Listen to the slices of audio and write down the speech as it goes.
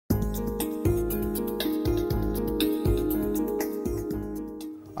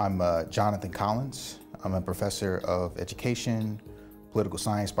I'm Jonathan Collins. I'm a professor of education, political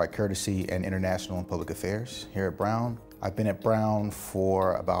science by courtesy, and international and public affairs here at Brown. I've been at Brown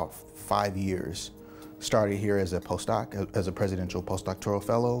for about 5 years. Started here as a postdoc, as a presidential postdoctoral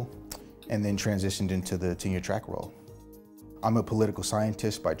fellow, and then transitioned into the tenure track role. I'm a political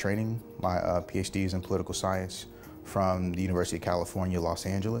scientist by training. My PhD is in political science from the University of California, Los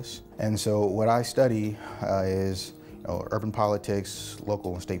Angeles. And so what I study is urban politics,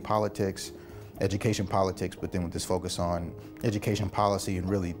 local and state politics, education politics, but then with this focus on education policy and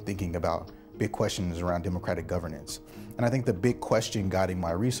really thinking about big questions around democratic governance. And I think the big question guiding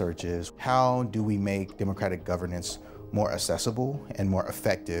my research is, how do we make democratic governance more accessible and more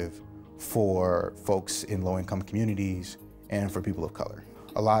effective for folks in low-income communities and for people of color?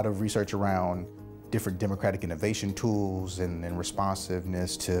 A lot of research around different democratic innovation tools and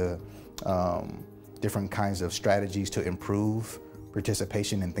responsiveness to different kinds of strategies to improve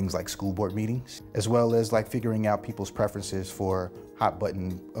participation in things like school board meetings, as well as like figuring out people's preferences for hot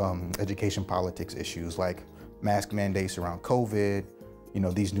button education politics issues like mask mandates around COVID,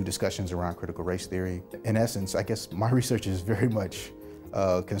 these new discussions around critical race theory. In essence, I guess my research is very much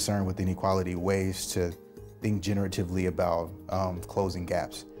concerned with inequality, ways to think generatively about closing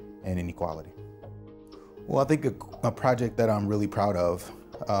gaps in inequality. Well, I think a project that I'm really proud of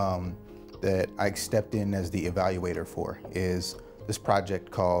that I stepped in as the evaluator for is this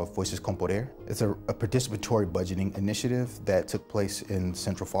project called Voices con Poder. It's a participatory budgeting initiative that took place in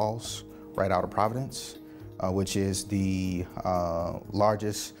Central Falls, right out of Providence, which is the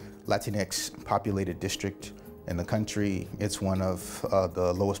largest Latinx populated district in the country. It's one of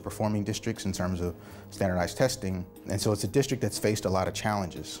the lowest performing districts in terms of standardized testing. And so it's a district that's faced a lot of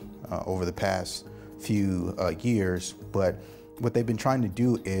challenges over the past few years, but what they've been trying to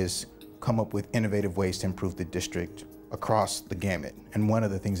do is come up with innovative ways to improve the district across the gamut. And one of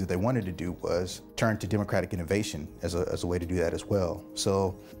the things that they wanted to do was turn to democratic innovation as a way to do that as well.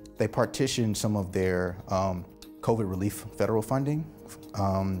 So they partitioned some of their COVID relief federal funding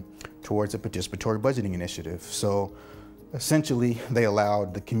towards a participatory budgeting initiative. So essentially, they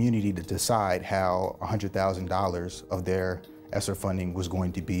allowed the community to decide how $100,000 of their ESSER funding was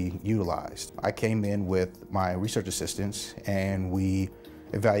going to be utilized. I came in with my research assistants and we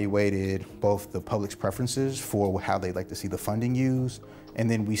evaluated both the public's preferences for how they'd like to see the funding used, and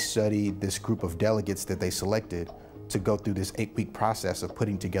then we studied this group of delegates that they selected to go through this 8-week process of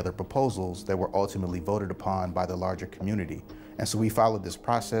putting together proposals that were ultimately voted upon by the larger community. And so we followed this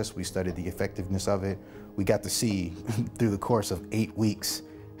process, we studied the effectiveness of it. We got to see through the course of 8 weeks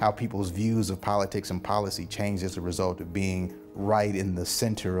how people's views of politics and policy changed as a result of being right in the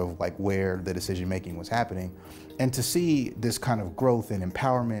center of where the decision making was happening. And to see this kind of growth and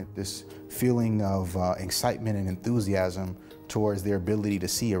empowerment, this feeling of excitement and enthusiasm towards their ability to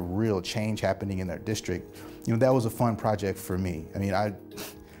see a real change happening in their district, that was a fun project for me. I mean, I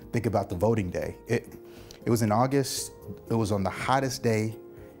think about the voting day. It was in August. It was on the hottest day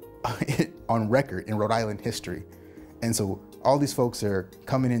on record in Rhode Island history. And so all these folks are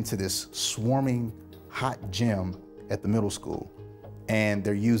coming into this swarming hot gym at the middle school, and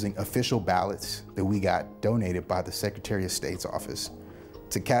they're using official ballots that we got donated by the Secretary of State's office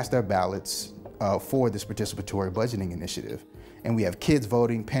to cast their ballots for this participatory budgeting initiative. And we have kids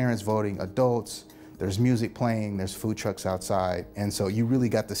voting, parents voting, adults, there's music playing, there's food trucks outside. And so you really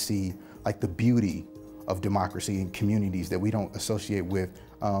got to see the beauty of democracy in communities that we don't associate with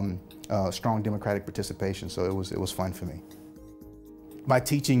strong democratic participation. So it was fun for me. My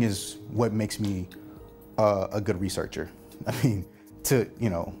teaching is what makes me a good researcher. I mean, to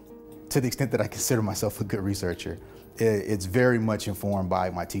the extent that I consider myself a good researcher, it's very much informed by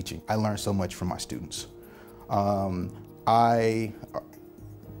my teaching. I learn so much from my students. I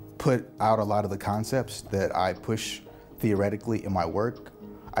put out a lot of the concepts that I push theoretically in my work.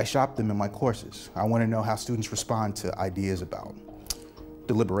 I shop them in my courses. I want to know how students respond to ideas about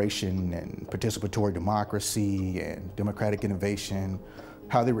deliberation and participatory democracy and democratic innovation,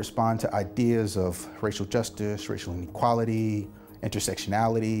 how they respond to ideas of racial justice, racial inequality,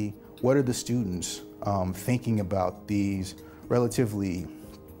 intersectionality. What are the students thinking about these relatively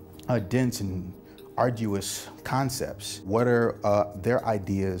dense and arduous concepts? What are their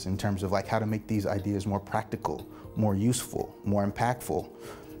ideas in terms of how to make these ideas more practical, more useful, more impactful?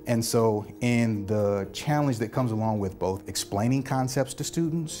 And so in the challenge that comes along with both explaining concepts to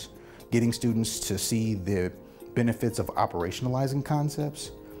students, getting students to see the benefits of operationalizing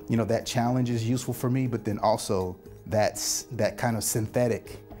concepts, that challenge is useful for me, but then also that kind of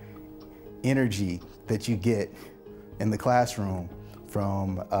synthetic energy that you get in the classroom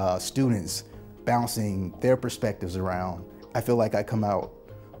from students bouncing their perspectives around. I feel like I come out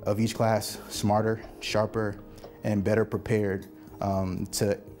of each class smarter, sharper, and better prepared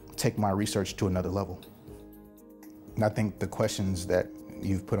to take my research to another level. And I think the questions that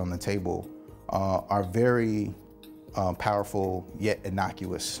you've put on the table are very powerful yet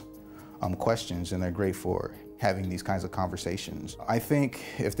innocuous questions, and they're great for having these kinds of conversations. I think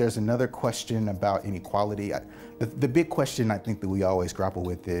if there's another question about inequality, the big question I think that we always grapple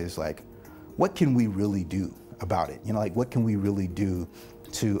with is like, what can we really do about it? You know, like what can we really do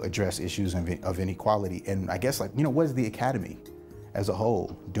to address issues of inequality? And I guess like, you know, what is the academy as a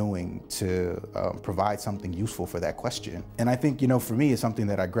whole doing to provide something useful for that question? And I think, you know, for me, it's something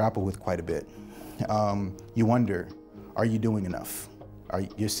that I grapple with quite a bit. You wonder, are you doing enough?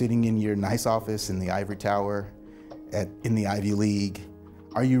 You're sitting in your nice office in the ivory tower in the Ivy League.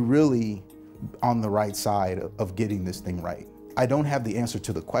 Are you really on the right side of getting this thing right? I don't have the answer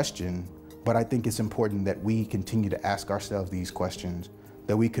to the question, but I think it's important that we continue to ask ourselves these questions,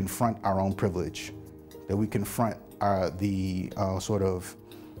 that we confront our own privilege, that we confront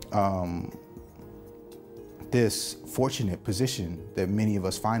this fortunate position that many of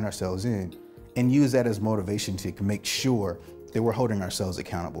us find ourselves in, and use that as motivation to make sure that we're holding ourselves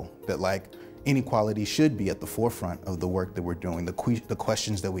accountable, that like inequality should be at the forefront of the work that we're doing, the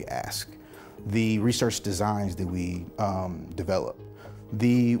questions that we ask, the research designs that we develop,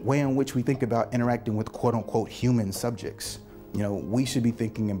 the way in which we think about interacting with quote unquote human subjects. You know, we should be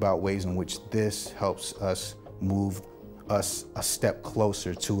thinking about ways in which this helps us move us a step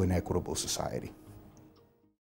closer to an equitable society.